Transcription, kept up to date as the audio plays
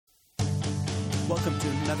Welcome to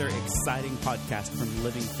another exciting podcast from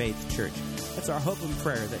Living Faith Church. It's our hope and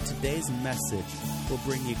prayer that today's message will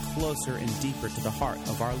bring you closer and deeper to the heart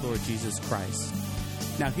of our Lord Jesus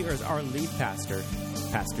Christ. Now here is our lead pastor,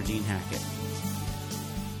 Pastor Dean Hackett.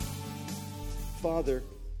 Father,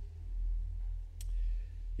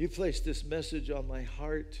 you placed this message on my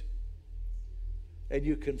heart, and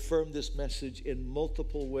you confirmed this message in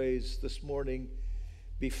multiple ways this morning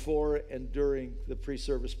before and during the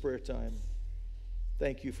pre-service prayer time.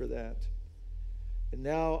 Thank you for that. And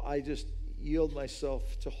now I just yield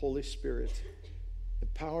myself to Holy Spirit.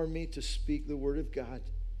 Empower me to speak the word of God.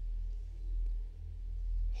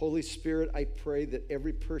 Holy Spirit, I pray that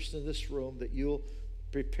every person in this room, that you'll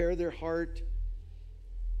prepare their heart.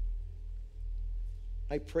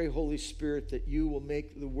 I pray, Holy Spirit, that you will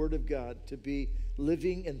make the word of God to be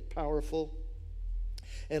living and powerful,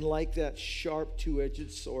 and like that sharp two-edged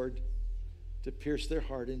sword to pierce their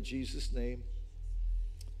heart in Jesus' name.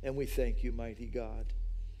 And we thank you, mighty God.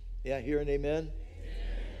 Yeah, hear an amen?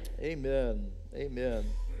 Amen. Amen.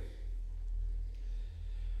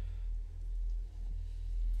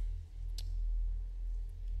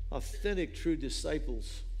 Authentic, true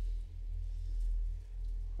disciples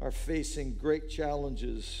are facing great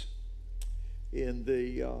challenges in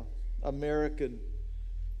the American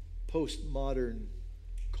postmodern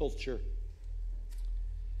culture.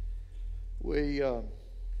 We are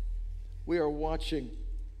watching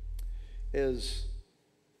as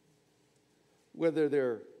whether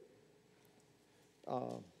they're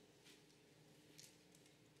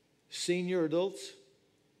senior adults,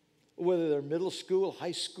 whether they're middle school,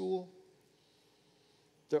 high school,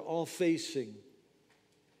 they're all facing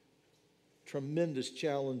tremendous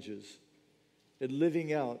challenges in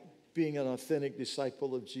living out being an authentic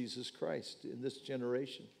disciple of Jesus Christ in this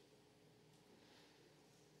generation.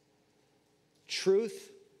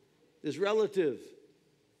 Truth is relative.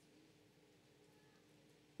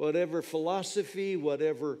 Whatever philosophy,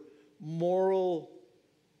 whatever moral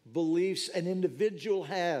beliefs an individual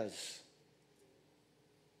has,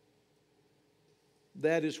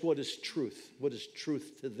 that is what is truth. What is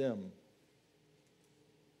truth to them?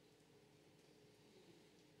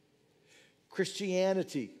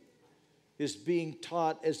 Christianity is being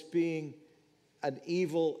taught as being an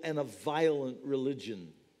evil and a violent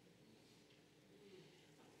religion,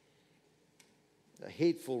 a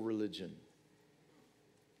hateful religion.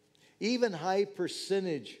 Even high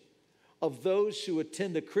percentage of those who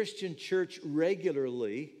attend a Christian church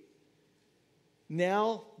regularly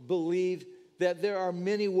now believe that there are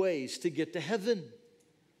many ways to get to heaven.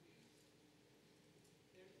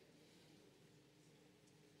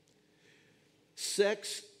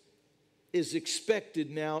 Sex is expected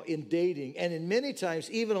now in dating, and in many times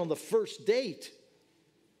even on the first date.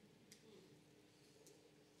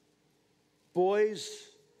 Boys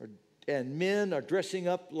and men are dressing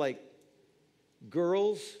up like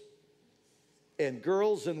girls, and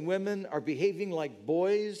girls and women are behaving like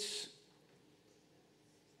boys.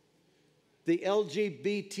 The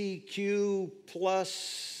LGBTQ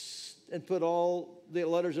plus, and put all the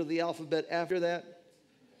letters of the alphabet after that,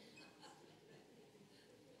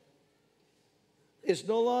 is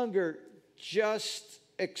no longer just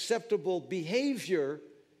acceptable behavior,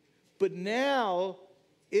 but now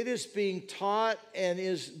it is being taught and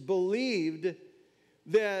is believed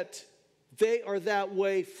that they are that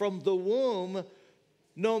way from the womb,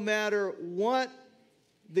 no matter what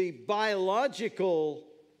the biological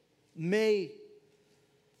may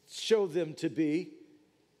show them to be.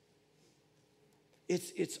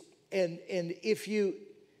 And if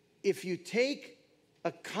you take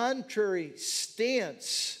a contrary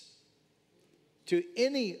stance to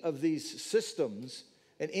any of these systems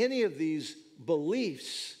and any of these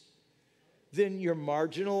beliefs, then you're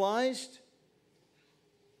marginalized.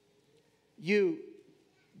 You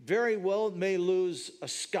very well may lose a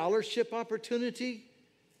scholarship opportunity.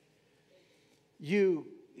 You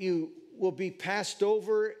will be passed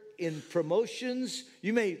over in promotions.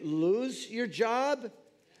 You may lose your job,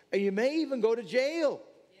 and you may even go to jail.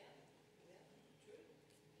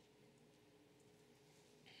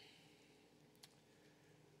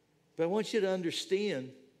 But I want you to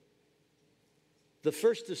understand, the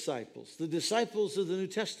first disciples, the disciples of the New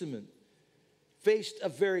Testament, faced a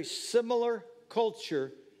very similar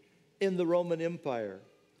culture in the Roman Empire.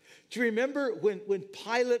 Do you remember when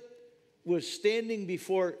Pilate was standing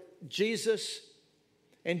before Jesus,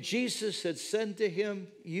 and Jesus had said to him,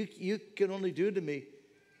 you can only do to me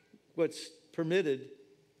what's permitted,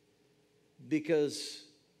 because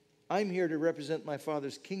I'm here to represent my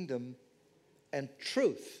Father's kingdom and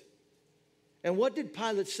truth. And what did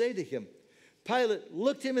Pilate say to him? Pilate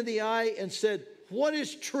looked him in the eye and said, what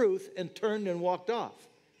is truth, and turned and walked off.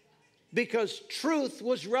 Because truth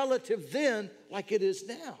was relative then like it is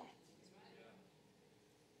now.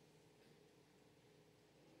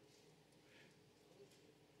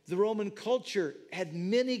 The Roman culture had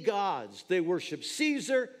many gods. They worshiped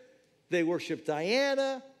Caesar, they worshiped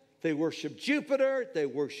Diana, they worshiped Jupiter, they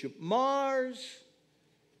worshiped Mars.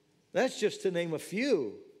 That's just to name a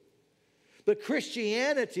few. But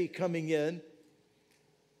Christianity coming in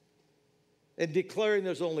and declaring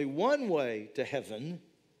there's only one way to heaven,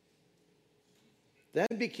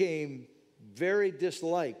 that became very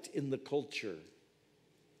disliked in the culture.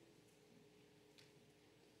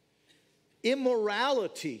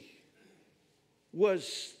 Immorality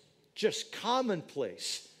was just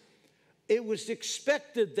commonplace. It was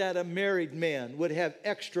expected that a married man would have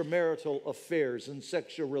extramarital affairs and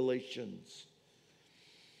sexual relations.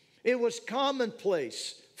 It was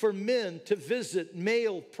commonplace for men to visit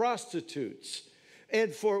male prostitutes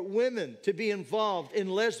and for women to be involved in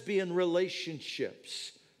lesbian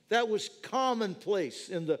relationships. That was commonplace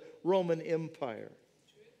in the Roman Empire.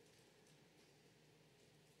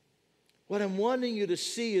 What I'm wanting you to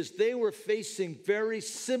see is they were facing very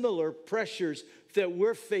similar pressures that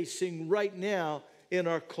we're facing right now in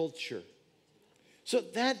our culture. So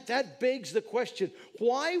that begs the question,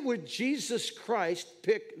 why would Jesus Christ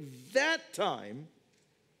pick that time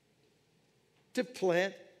to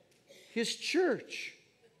plant his church,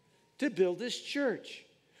 to build his church?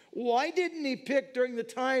 Why didn't he pick during the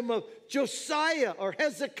time of Josiah or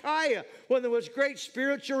Hezekiah when there was great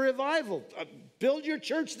spiritual revival? Build your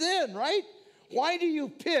church then, right? Why do you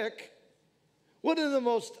pick one of the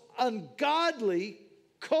most ungodly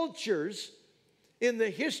cultures in the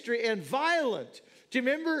history and violent? Do you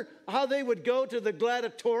remember how they would go to the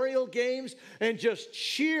gladiatorial games and just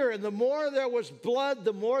cheer? And the more there was blood,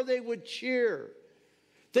 the more they would cheer.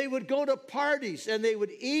 They would go to parties and they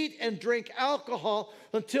would eat and drink alcohol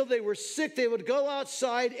until they were sick. They would go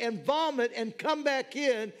outside and vomit and come back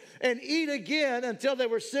in and eat again until they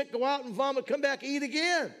were sick, go out and vomit, come back, eat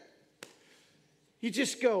again. You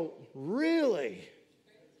just go, really?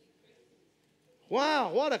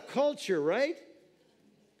 Wow, what a culture, right?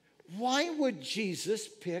 Why would Jesus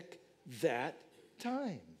pick that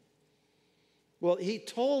time? Well, he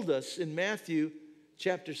told us in Matthew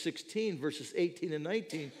chapter 16, verses 18 and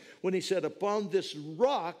 19, when he said, upon this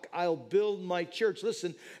rock I'll build my church.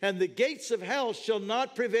 Listen, and the gates of hell shall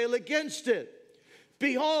not prevail against it.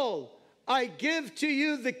 Behold, I give to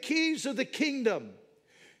you the keys of the kingdom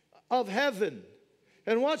of heaven.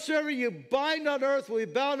 And whatsoever you bind on earth will be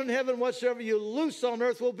bound in heaven. Whatsoever you loose on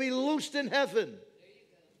earth will be loosed in heaven.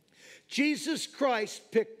 Jesus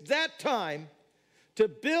Christ picked that time to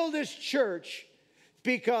build his church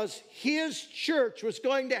because his church was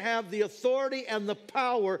going to have the authority and the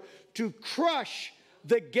power to crush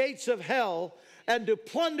the gates of hell and to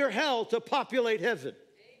plunder hell to populate heaven.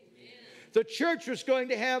 Amen. The church was going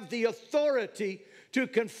to have the authority to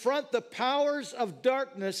confront the powers of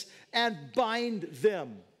darkness and bind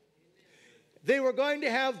them. They were going to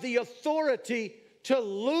have the authority to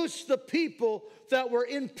loose the people that were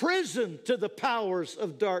in prison to the powers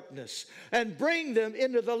of darkness and bring them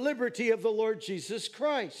into the liberty of the Lord Jesus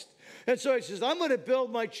Christ. And so he says, I'm going to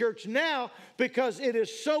build my church now because it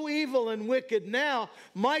is so evil and wicked now.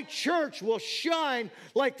 My church will shine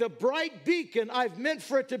like the bright beacon I've meant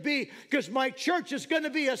for it to be, because my church is going to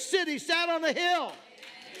be a city sat on a hill.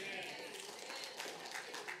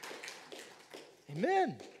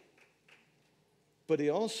 Amen. But he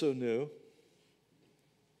also knew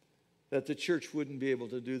that the church wouldn't be able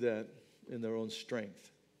to do that in their own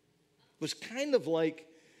strength. It was kind of like,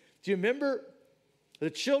 do you remember the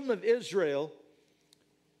children of Israel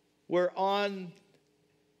were on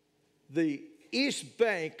the east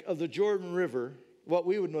bank of the Jordan River, what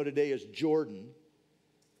we would know today as Jordan.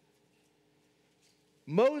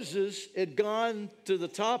 Moses had gone to the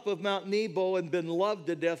top of Mount Nebo and been loved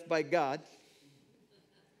to death by God.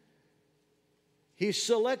 He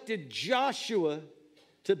selected Joshua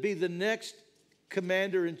to be the next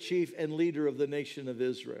commander-in-chief and leader of the nation of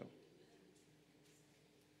Israel.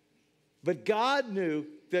 But God knew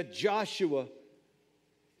that Joshua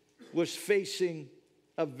was facing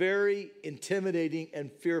a very intimidating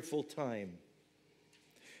and fearful time.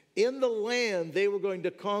 In the land they were going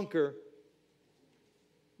to conquer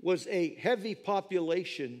was a heavy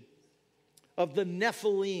population of the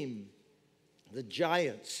Nephilim, the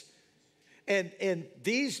giants. And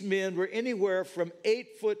these men were anywhere from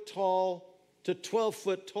 8 foot tall to 12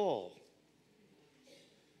 foot tall.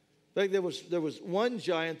 Like there was one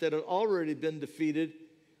giant that had already been defeated,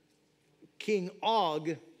 King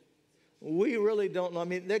Og We really don't know. I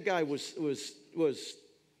mean, that guy was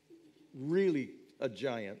really a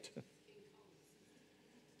giant.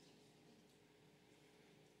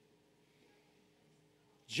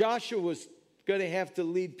 Joshua was going to have to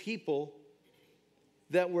lead people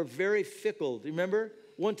that were very fickle. Do you remember?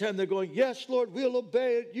 One time they're going, yes, Lord, we'll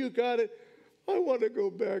obey it. You got it. I want to go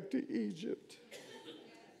back to Egypt.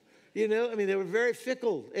 You know, I mean, they were very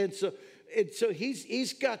fickle. And so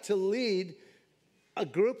he's got to lead a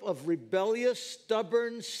group of rebellious,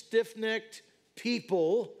 stubborn, stiff-necked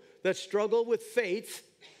people that struggle with faith.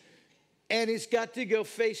 And he's got to go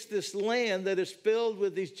face this land that is filled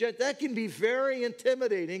with these giants. That can be very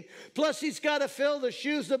intimidating. Plus, he's got to fill the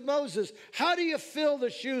shoes of Moses. How do you fill the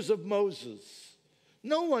shoes of Moses?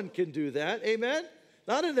 No one can do that. Amen?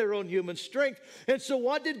 Not in their own human strength. And so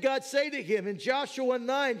what did God say to him? In Joshua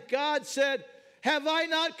 9, God said, have I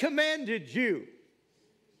not commanded you?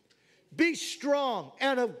 Be strong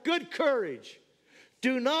and of good courage.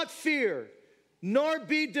 Do not fear, nor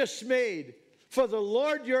be dismayed. For the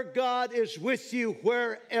Lord your God is with you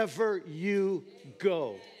wherever you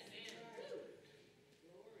go.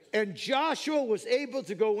 And Joshua was able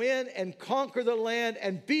to go in and conquer the land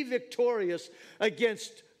and be victorious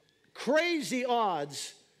against crazy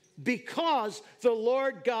odds because the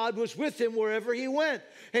Lord God was with him wherever he went.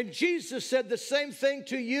 And Jesus said the same thing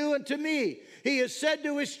to you and to me. He has said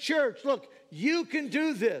to his church, look, you can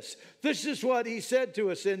do this. This is what he said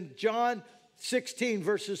to us in John 16,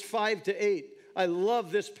 verses 5 to 8. I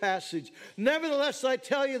love this passage. Nevertheless, I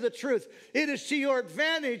tell you the truth. It is to your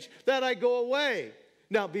advantage that I go away.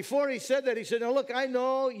 Now, before he said that, he said, now look, I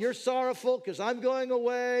know you're sorrowful because I'm going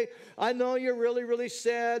away. I know you're really, really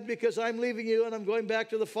sad because I'm leaving you and I'm going back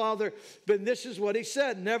to the Father. But this is what he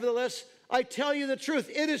said. Nevertheless, I tell you the truth.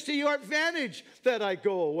 It is to your advantage that I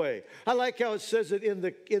go away. I like how it says it in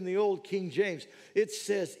the old King James. It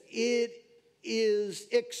says, it is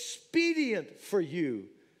expedient for you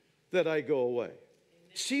that I go away.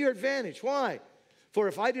 It's to your advantage. Why? For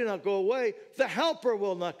if I do not go away, the helper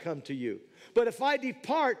will not come to you. But if I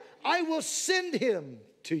depart, I will send him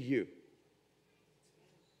to you.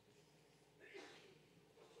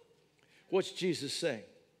 What's Jesus saying?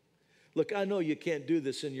 Look, I know you can't do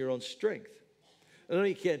this in your own strength. I know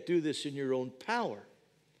you can't do this in your own power.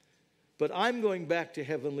 But I'm going back to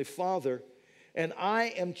Heavenly Father, and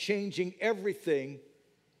I am changing everything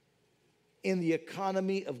in the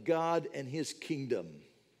economy of God and his kingdom.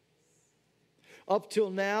 Up till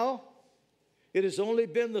now, it has only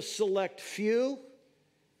been the select few.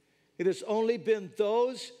 It has only been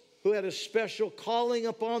those who had a special calling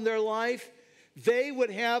upon their life. They would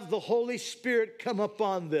have the Holy Spirit come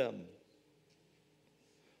upon them.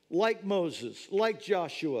 Like Moses, like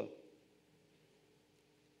Joshua,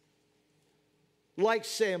 like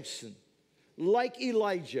Samson, like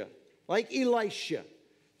Elijah, like Elisha.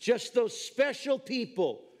 Just those special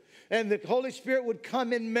people. And the Holy Spirit would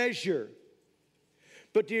come in measure.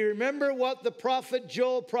 But do you remember what the prophet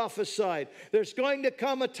Joel prophesied? There's going to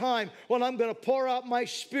come a time when I'm going to pour out my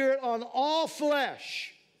Spirit on all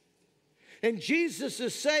flesh. And Jesus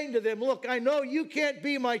is saying to them, look, I know you can't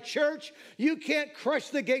be my church. You can't crush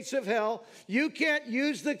the gates of hell. You can't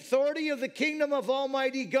use the authority of the kingdom of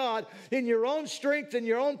Almighty God in your own strength, in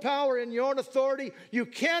your own power, in your own authority. You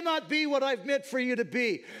cannot be what I've meant for you to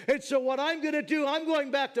be. And so what I'm going to do, I'm going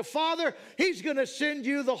back to Father. He's going to send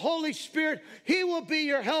you the Holy Spirit. He will be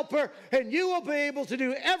your helper, and you will be able to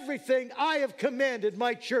do everything I have commanded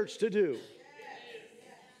my church to do.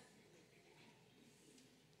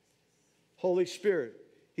 Holy Spirit,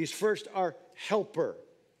 he's first our helper.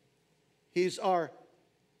 He's our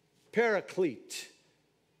paraclete.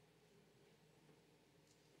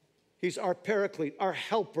 He's our paraclete, our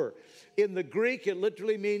helper. In the Greek, it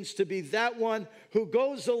literally means to be that one who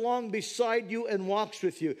goes along beside you and walks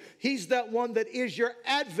with you. He's that one that is your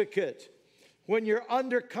advocate when you're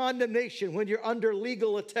under condemnation, when you're under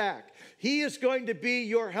legal attack. He is going to be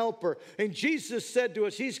your helper. And Jesus said to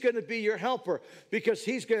us, he's going to be your helper because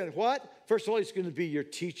he's going to what? First of all, he's going to be your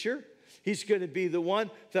teacher. He's going to be the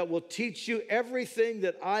one that will teach you everything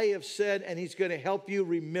that I have said, and he's going to help you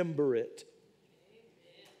remember it.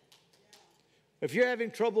 If you're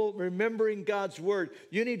having trouble remembering God's word,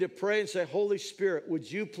 you need to pray and say, Holy Spirit, would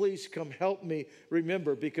you please come help me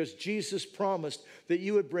remember? Because Jesus promised that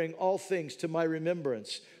you would bring all things to my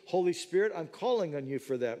remembrance. Holy Spirit, I'm calling on you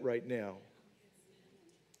for that right now.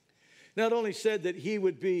 Not only said that he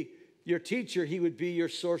would be your teacher, he would be your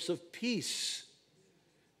source of peace.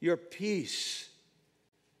 Your peace.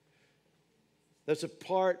 That's a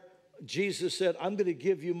part, Jesus said, I'm going to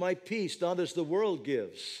give you my peace, not as the world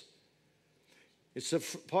gives. It's a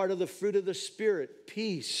part of the fruit of the Spirit,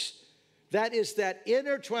 peace. That is that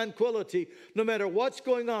inner tranquility. No matter what's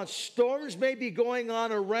going on, storms may be going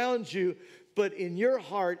on around you, but in your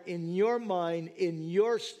heart, in your mind, in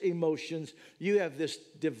your emotions, you have this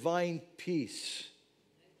divine peace.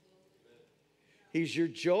 He's your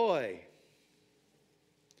joy.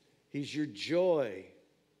 He's your joy.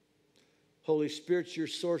 Holy Spirit's your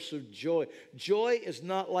source of joy. Joy is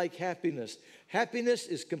not like happiness. Happiness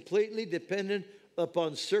is completely dependent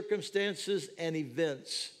upon circumstances and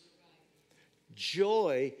events.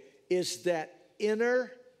 Joy is that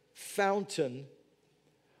inner fountain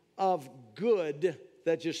of good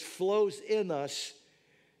that just flows in us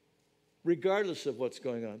regardless of what's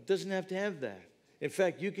going on. It doesn't have to have that. In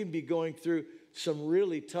fact, you can be going through some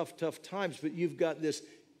really tough times, but you've got this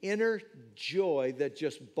inner joy that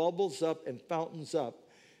just bubbles up and fountains up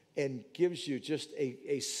and gives you just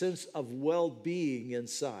a sense of well-being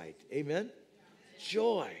inside. Amen?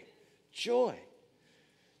 Joy.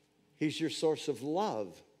 He's your source of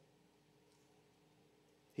love.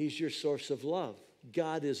 He's your source of love.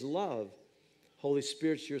 God is love. Holy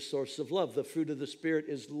Spirit's your source of love. The fruit of the Spirit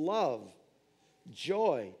is love,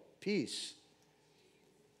 joy, peace.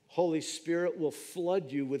 Holy Spirit will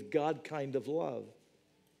flood you with God kind of love.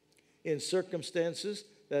 In circumstances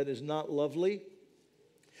that is not lovely,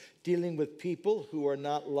 dealing with people who are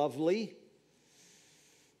not lovely,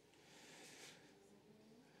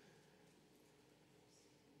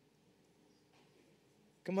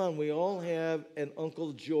 come on, we all have an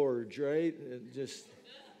Uncle George, right?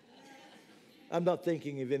 I'm not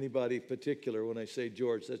thinking of anybody particular when I say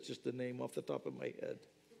George. That's just a name off the top of my head.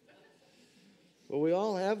 But we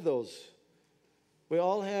all have those. We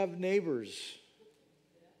all have neighbors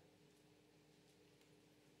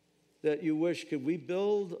that you wish, could we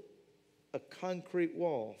build a concrete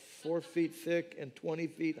wall 4 feet thick and 20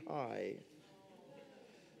 feet high?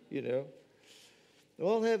 You know? We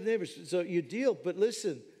all have neighbors. So you deal, but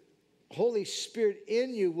listen, Holy Spirit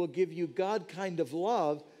in you will give you God kind of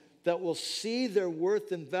love that will see their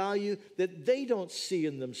worth and value that they don't see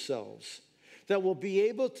in themselves. That will be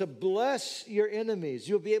able to bless your enemies.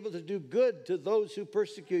 You'll be able to do good to those who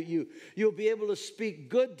persecute you. You'll be able to speak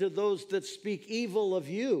good to those that speak evil of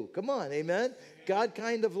you. Come on, amen? God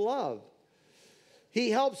kind of love.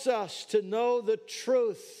 He helps us to know the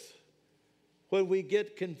truth when we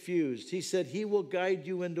get confused. He said he will guide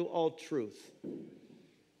you into all truth.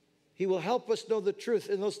 He will help us know the truth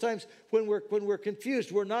in those times when we're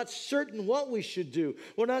confused. We're not certain what we should do.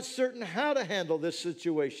 We're not certain how to handle this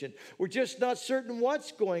situation. We're just not certain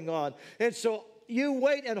what's going on. And so you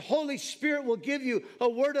wait, and Holy Spirit will give you a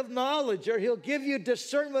word of knowledge, or he'll give you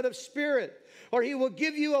discernment of spirit, or he will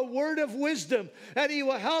give you a word of wisdom, and he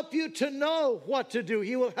will help you to know what to do.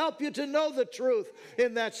 He will help you to know the truth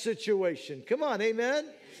in that situation. Come on, amen?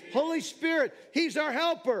 Holy Spirit, he's our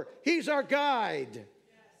helper. He's our guide.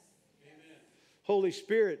 Holy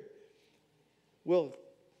Spirit will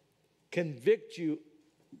convict you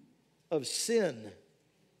of sin,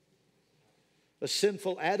 a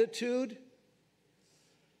sinful attitude,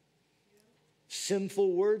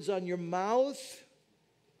 sinful words on your mouth,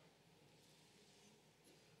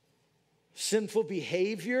 sinful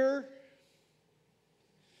behavior.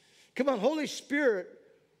 Come on, Holy Spirit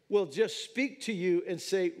will just speak to you and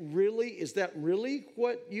say, really? Is that really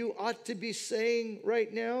what you ought to be saying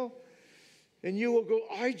right now? And you will go,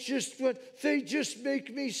 they just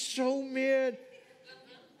make me so mad.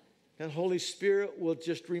 And Holy Spirit will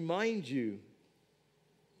just remind you,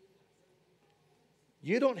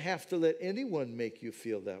 you don't have to let anyone make you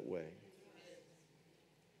feel that way.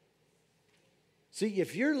 See,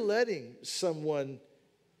 if you're letting someone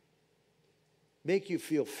make you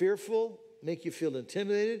feel fearful, make you feel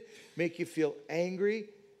intimidated, make you feel angry,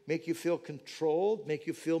 make you feel controlled, make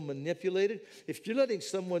you feel manipulated, if you're letting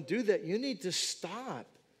someone do that, you need to stop.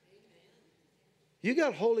 You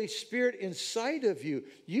got Holy Spirit inside of you.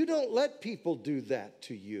 You don't let people do that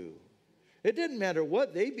to you. It doesn't matter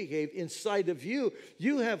what they behave inside of you.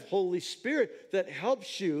 You have Holy Spirit that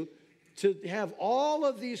helps you to have all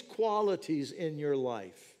of these qualities in your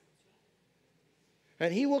life.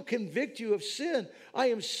 And he will convict you of sin. I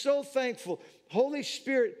am so thankful. Holy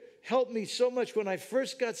Spirit helped me so much. When I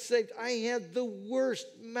first got saved, I had the worst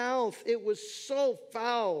mouth. It was so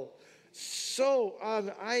foul.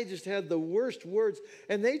 I just had the worst words.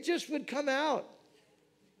 And they just would come out.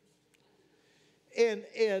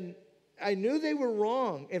 And I knew they were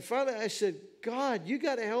wrong. And finally I said, God, you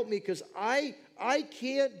got to help me because I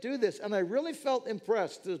can't do this. And I really felt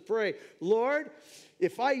impressed to pray, Lord,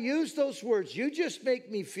 if I use those words, you just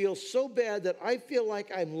make me feel so bad that I feel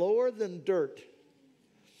like I'm lower than dirt.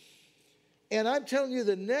 And I'm telling you,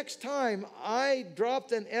 the next time I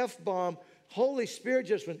dropped an F-bomb, Holy Spirit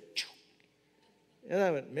just went, choo. And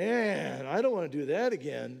I went, man, I don't want to do that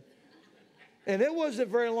again. And it wasn't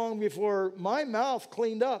very long before my mouth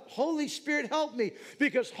cleaned up. Holy Spirit, help me,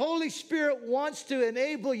 because Holy Spirit wants to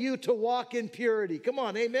enable you to walk in purity. Come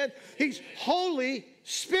on, amen? He's Holy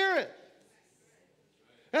Spirit.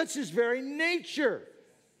 That's his very nature.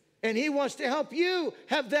 And he wants to help you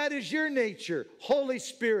have that as your nature, Holy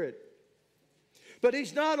Spirit. But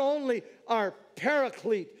he's not only our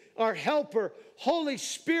paraclete, our helper. Holy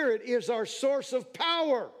Spirit is our source of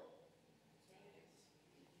power.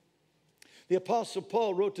 The Apostle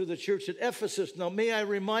Paul wrote to the church at Ephesus. Now, may I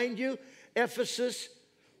remind you, Ephesus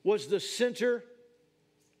was the center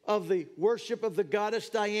of the worship of the goddess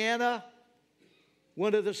Diana.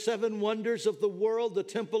 One of the 7 wonders of the world, the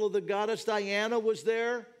temple of the goddess Diana was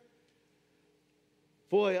there.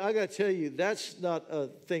 Boy, I got to tell you, that's not a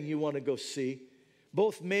thing you want to go see.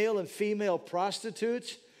 Both male and female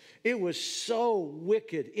prostitutes. It was so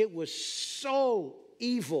wicked. It was so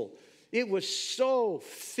evil. It was so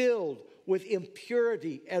filled with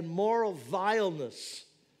impurity and moral vileness.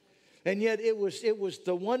 And yet it was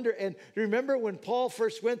the wonder. And remember when Paul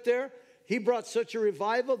first went there, he brought such a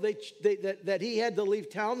revival that he had to leave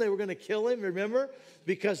town. They were going to kill him, remember?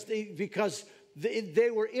 Because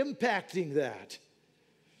they were impacting that.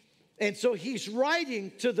 And so he's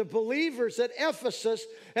writing to the believers at Ephesus,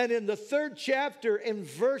 and in the 3rd chapter, in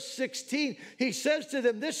verse 16, he says to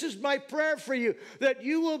them, this is my prayer for you, that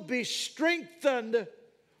you will be strengthened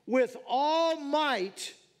with all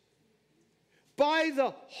might by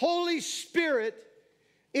the Holy Spirit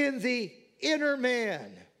in the inner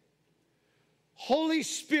man. Holy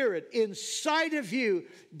Spirit inside of you,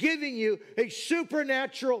 giving you a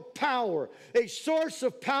supernatural power, a source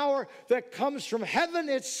of power that comes from heaven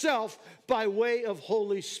itself by way of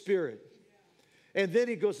Holy Spirit. And then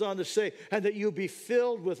he goes on to say, and that you be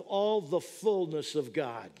filled with all the fullness of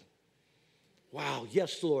God. Wow,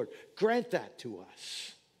 yes, Lord, grant that to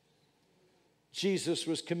us. Jesus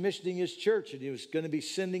was commissioning his church, and he was going to be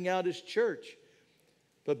sending out his church.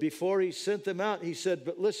 But before he sent them out, he said,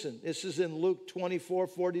 but listen, this is in Luke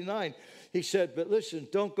 24:49. He said, but listen,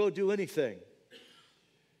 don't go do anything.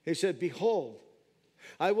 He said, behold,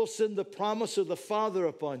 I will send the promise of the Father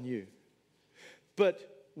upon you.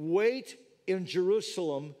 But wait in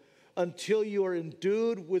Jerusalem until you are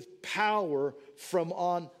endued with power from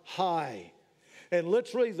on high. And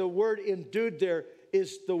literally the word endued there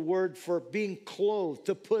is the word for being clothed,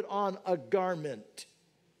 to put on a garment.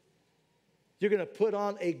 You're going to put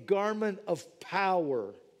on a garment of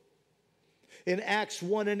power. In Acts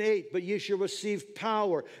 1:8, but ye shall receive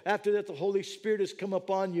power. After that, the Holy Spirit has come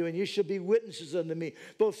upon you, and you shall be witnesses unto me,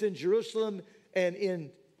 both in Jerusalem and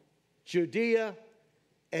in Judea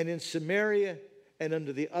and in Samaria and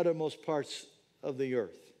unto the uttermost parts of the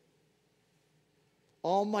earth.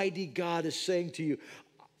 Almighty God is saying to you,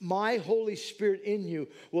 my Holy Spirit in you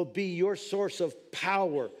will be your source of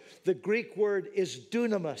power. The Greek word is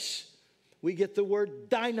dunamis. We get the word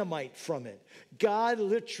dynamite from it. God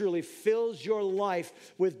literally fills your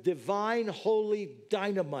life with divine, holy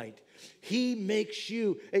dynamite. He makes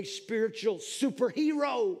you a spiritual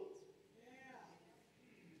superhero.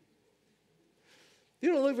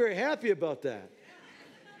 You don't look very happy about that.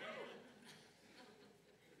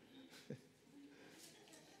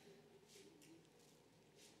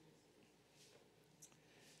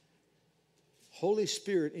 Holy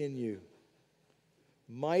Spirit in you.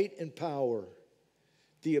 Might and power,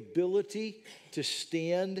 the ability to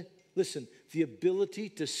stand, listen, the ability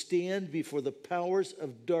to stand before the powers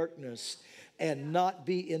of darkness and not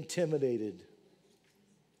be intimidated.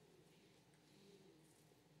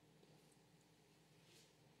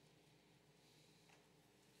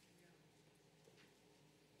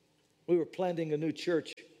 We were planting a new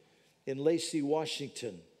church in Lacey,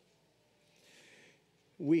 Washington.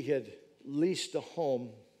 We had leased a home.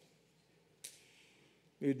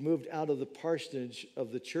 We had moved out of the parsonage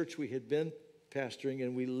of the church we had been pastoring,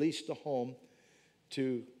 and we leased a home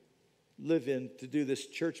to live in to do this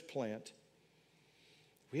church plant.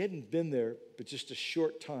 We hadn't been there but just a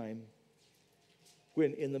short time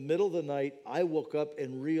when in the middle of the night I woke up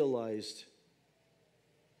and realized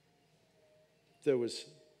there was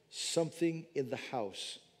something in the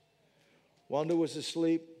house. Wanda was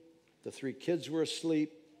asleep. The 3 kids were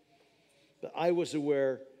asleep. But I was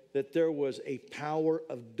aware that there was a power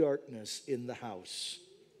of darkness in the house.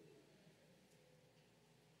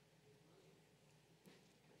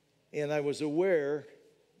 And I was aware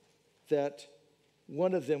that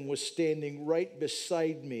one of them was standing right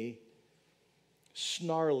beside me,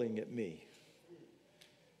 snarling at me.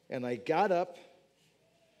 And I got up.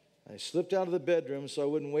 I slipped out of the bedroom so I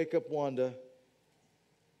wouldn't wake up Wanda.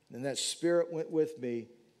 And that spirit went with me.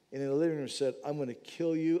 And in the living room said, I'm going to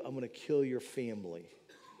kill you. I'm going to kill your family.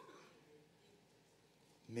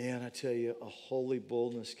 Man, I tell you, a holy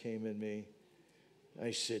boldness came in me.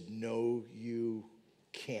 I said, no, you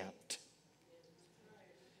can't.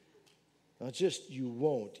 Not just you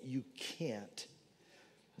won't, you can't.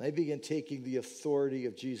 And I began taking the authority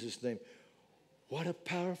of Jesus' name. What a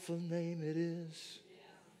powerful name it is.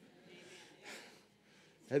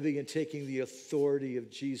 I began taking the authority of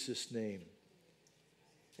Jesus' name.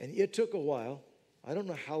 And it took a while. I don't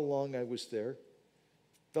know how long I was there.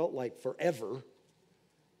 Felt like forever.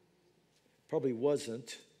 Probably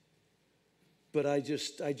wasn't. But I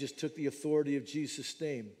just took the authority of Jesus'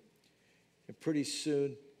 name. And pretty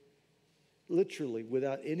soon, literally,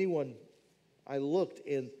 without anyone, I looked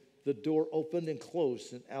and the door opened and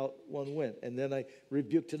closed and out one went. And then I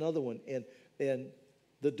rebuked another one. And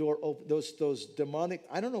the door opened. Those demonic,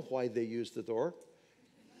 I don't know why they used the door.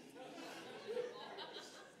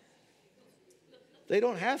 They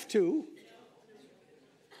don't have to.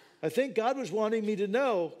 I think God was wanting me to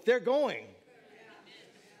know they're going.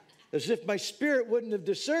 As if my spirit wouldn't have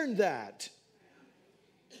discerned that.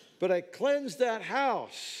 But I cleansed that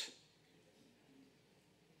house.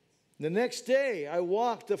 The next day, I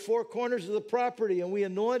walked the four corners of the property and we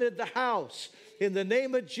anointed the house in the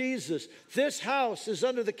name of Jesus. This house is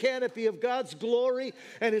under the canopy of God's glory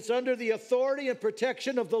and it's under the authority and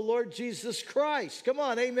protection of the Lord Jesus Christ. Come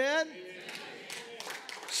on, amen?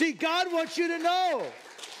 See, God wants you to know.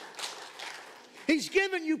 He's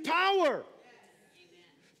given you power.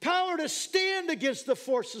 Power to stand against the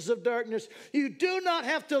forces of darkness. You do not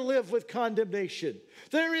have to live with condemnation.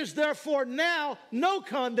 There is therefore now no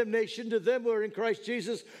condemnation to them who are in Christ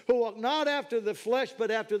Jesus, who walk not after the flesh, but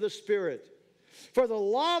after the Spirit. For the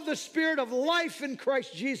law of the Spirit of life in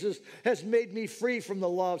Christ Jesus has made me free from the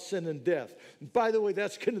law of sin and death. And by the way,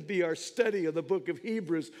 that's going to be our study of the book of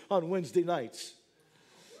Hebrews on Wednesday nights.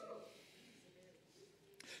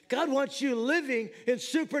 God wants you living in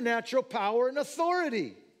supernatural power and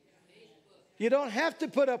authority. You don't have to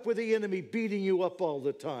put up with the enemy beating you up all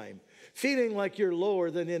the time, feeling like you're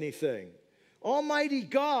lower than anything. Almighty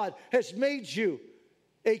God has made you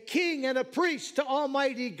a king and a priest to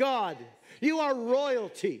Almighty God. You are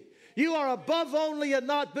royalty. You are above only and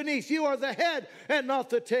not beneath. You are the head and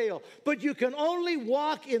not the tail. But you can only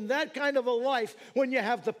walk in that kind of a life when you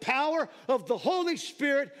have the power of the Holy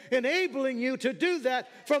Spirit enabling you to do that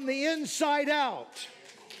from the inside out.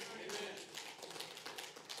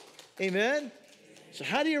 Amen? So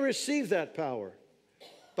how do you receive that power?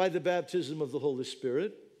 By the baptism of the Holy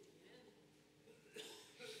Spirit.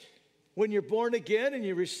 When you're born again and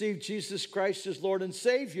you receive Jesus Christ as Lord and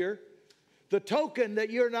Savior, the token that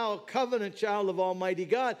you're now a covenant child of Almighty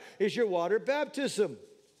God is your water baptism.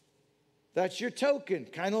 That's your token,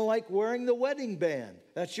 kind of like wearing the wedding band.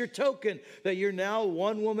 That's your token that you're now a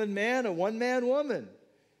one-woman man, a one-man woman.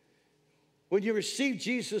 When you receive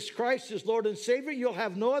Jesus Christ as Lord and Savior, you'll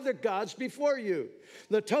have no other gods before you.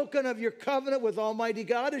 The token of your covenant with Almighty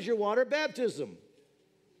God is your water baptism.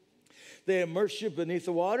 They immerse you beneath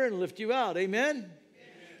the water and lift you out. Amen?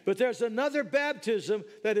 But there's another baptism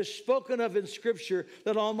that is spoken of in Scripture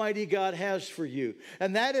that Almighty God has for you.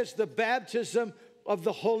 And that is the baptism of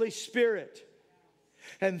the Holy Spirit.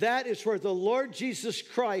 And that is where the Lord Jesus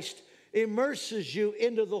Christ immerses you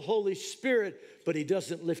into the Holy Spirit, but He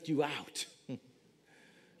doesn't lift you out.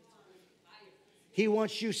 He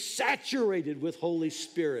wants you saturated with Holy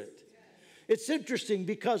Spirit. It's interesting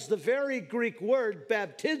because the very Greek word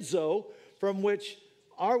baptizo, from which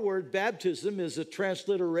our word baptism is a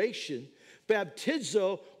transliteration,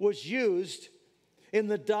 baptizo was used in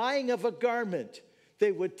the dyeing of a garment.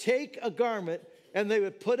 They would take a garment and they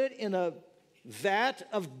would put it in a vat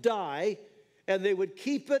of dye and they would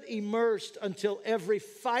keep it immersed until every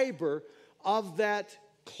fiber of that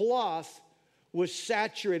cloth was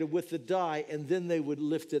saturated with the dye, and then they would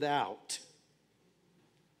lift it out.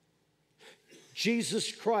 Jesus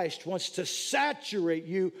Christ wants to saturate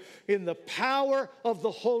you in the power of the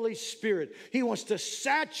Holy Spirit. He wants to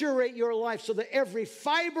saturate your life so that every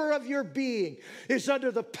fiber of your being is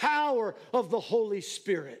under the power of the Holy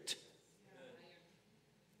Spirit.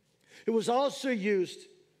 It was also used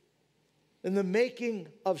in the making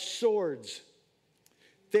of swords.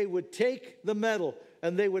 They would take the metal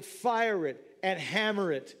and they would fire it and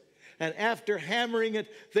hammer it. And after hammering it,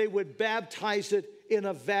 they would baptize it in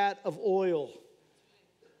a vat of oil.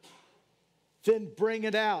 Then bring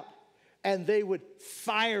it out, and they would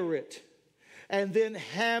fire it, and then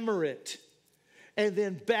hammer it, and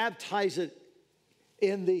then baptize it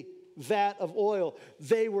in the vat of oil,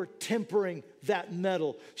 they were tempering that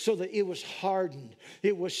metal so that it was hardened,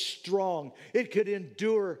 it was strong, it could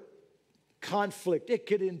endure conflict, it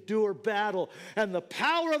could endure battle. And the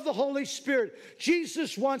power of the Holy Spirit,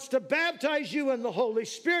 Jesus wants to baptize you in the Holy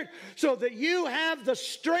Spirit so that you have the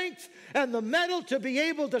strength and the metal to be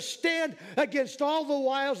able to stand against all the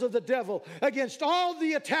wiles of the devil, against all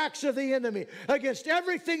the attacks of the enemy, against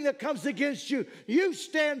everything that comes against you. You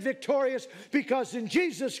stand victorious because in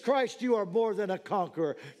Jesus Christ you are more than a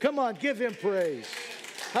conqueror. Come on, give him praise.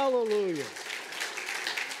 Hallelujah.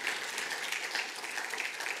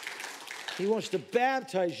 He wants to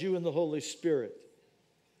baptize you in the Holy Spirit.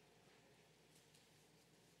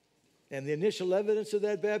 And the initial evidence of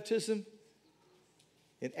that baptism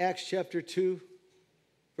in Acts chapter 2,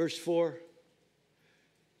 verse 4,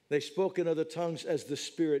 they spoke in other tongues as the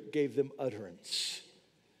Spirit gave them utterance.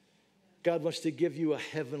 God wants to give you a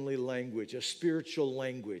heavenly language, a spiritual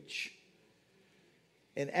language.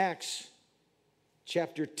 In Acts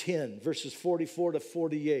chapter 10, verses 44 to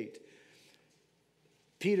 48,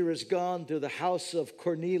 Peter has gone to the house of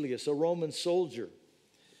Cornelius, a Roman soldier.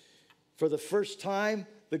 For the first time,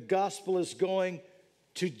 the gospel is going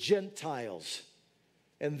to Gentiles.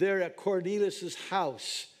 And they're at Cornelius'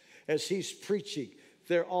 house as he's preaching.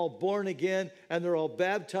 They're all born again and they're all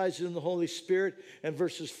baptized in the Holy Spirit. And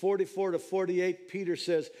verses 44 to 48, Peter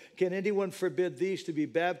says, "Can anyone forbid these to be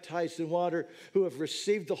baptized in water who have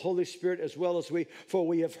received the Holy Spirit as well as we? For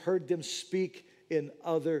we have heard them speak in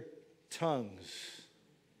other tongues."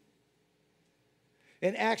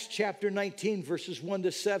 In Acts chapter 19, verses 1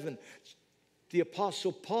 to 7, the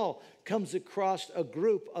Apostle Paul comes across a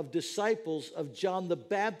group of disciples of John the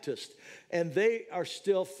Baptist, and they are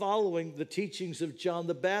still following the teachings of John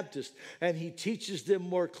the Baptist. And he teaches them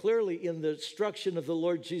more clearly in the instruction of the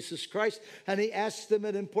Lord Jesus Christ, and he asks them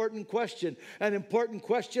an important question. An important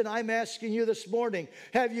question I'm asking you this morning.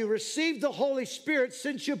 Have you received the Holy Spirit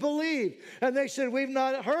since you believed? And they said, "We've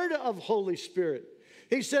not heard of Holy Spirit."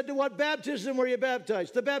 He said, "To what baptism were you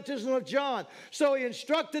baptized?" "The baptism of John." So he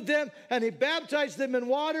instructed them and he baptized them in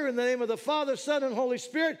water in the name of the Father, Son, and Holy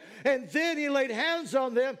Spirit. And then he laid hands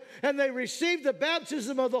on them and they received the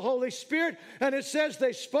baptism of the Holy Spirit. And it says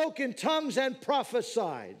they spoke in tongues and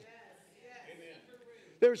prophesied. Yes.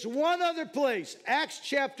 There's one other place, Acts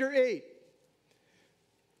chapter 8.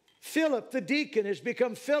 Philip the deacon has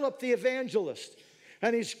become Philip the evangelist.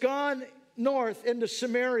 And he's gone north into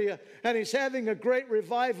Samaria, and he's having a great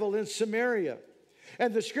revival in Samaria.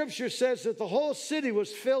 And the scripture says that the whole city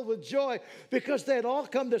was filled with joy because they had all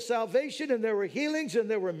come to salvation, and there were healings and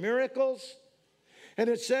there were miracles. And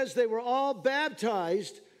it says they were all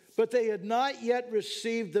baptized, but they had not yet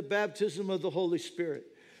received the baptism of the Holy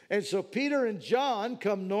Spirit. And so Peter and John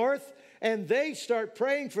come north, and they start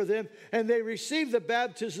praying for them, and they receive the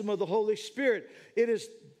baptism of the Holy Spirit.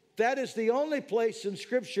 That is the only place in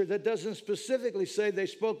Scripture that doesn't specifically say they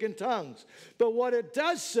spoke in tongues. But what it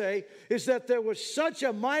does say is that there was such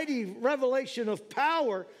a mighty revelation of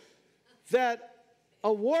power that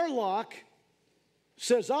a warlock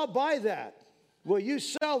says, "I'll buy that. Will you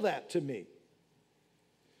sell that to me?"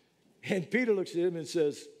 And Peter looks at him and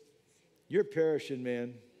says, "You're perishing,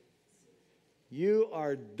 man. You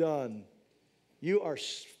are done. You are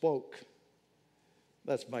spoke."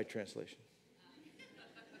 That's my translation.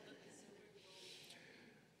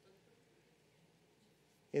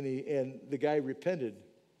 And the guy repented.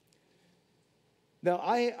 Now,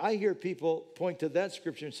 I hear people point to that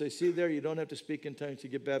scripture and say, "See there, you don't have to speak in tongues to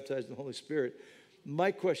get baptized in the Holy Spirit." My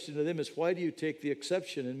question to them is, why do you take the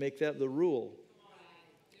exception and make that the rule?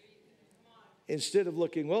 Instead of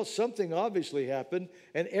looking, well, something obviously happened,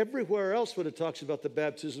 and everywhere else when it talks about the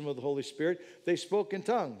baptism of the Holy Spirit, they spoke in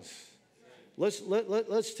tongues. Let's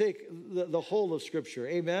take the whole of Scripture.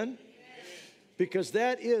 Amen? Because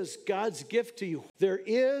that is God's gift to you. There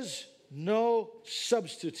is no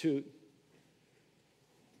substitute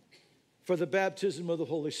for the baptism of the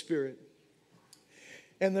Holy Spirit.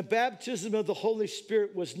 And the baptism of the Holy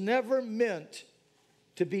Spirit was never meant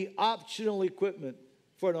to be optional equipment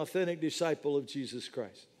for an authentic disciple of Jesus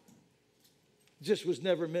Christ. It just was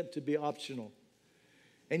never meant to be optional.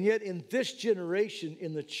 And yet in this generation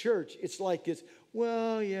in the church, it's like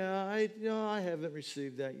well, yeah, I haven't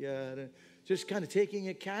received that yet. Just kind of taking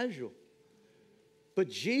it casual. But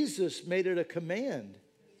Jesus made it a command.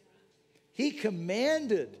 He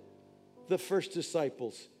commanded the first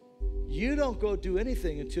disciples, you don't go do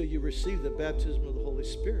anything until you receive the baptism of the Holy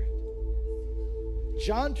Spirit.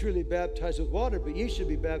 John truly baptized with water, but ye should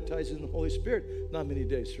be baptized in the Holy Spirit not many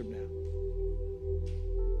days from now.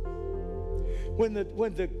 When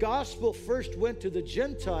the gospel first went to the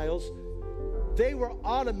Gentiles, they were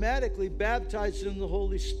automatically baptized in the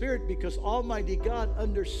Holy Spirit because Almighty God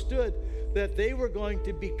understood that they were going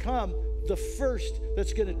to become the first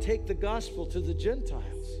that's going to take the gospel to the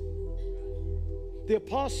Gentiles. The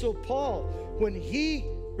Apostle Paul, when he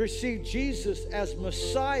received Jesus as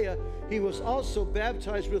Messiah, he was also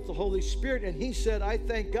baptized with the Holy Spirit, and he said, I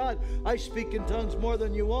thank God I speak in tongues more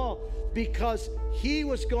than you all, because he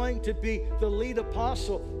was going to be the lead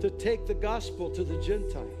apostle to take the gospel to the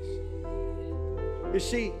Gentiles. You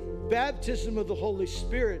see, baptism of the Holy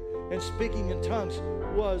Spirit and speaking in tongues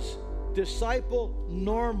was disciple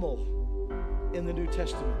normal in the New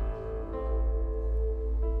Testament.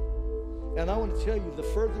 And I want to tell you, the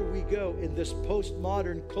further we go in this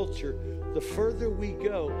postmodern culture, the further we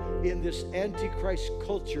go in this antichrist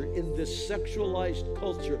culture, in this sexualized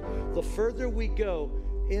culture, the further we go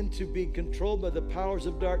into being controlled by the powers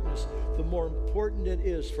of darkness, the more important it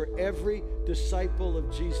is for every disciple of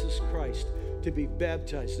Jesus Christ to be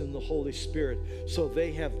baptized in the Holy Spirit, so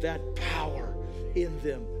they have that power in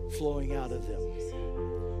them flowing out of them.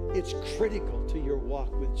 It's critical to your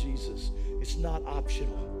walk with Jesus. It's not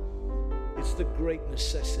optional. It's the great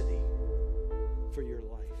necessity for your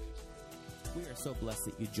life. We are so blessed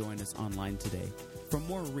that you joined us online today. For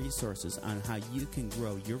more resources on how you can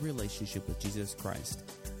grow your relationship with Jesus Christ,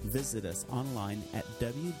 visit us online at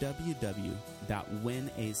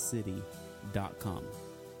www.winacity.com.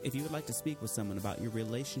 If you would like to speak with someone about your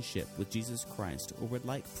relationship with Jesus Christ or would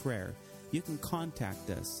like prayer, you can contact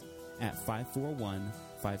us at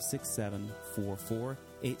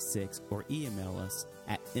 541-567-4486 or email us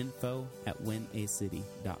at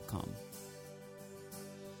info@winacity.com.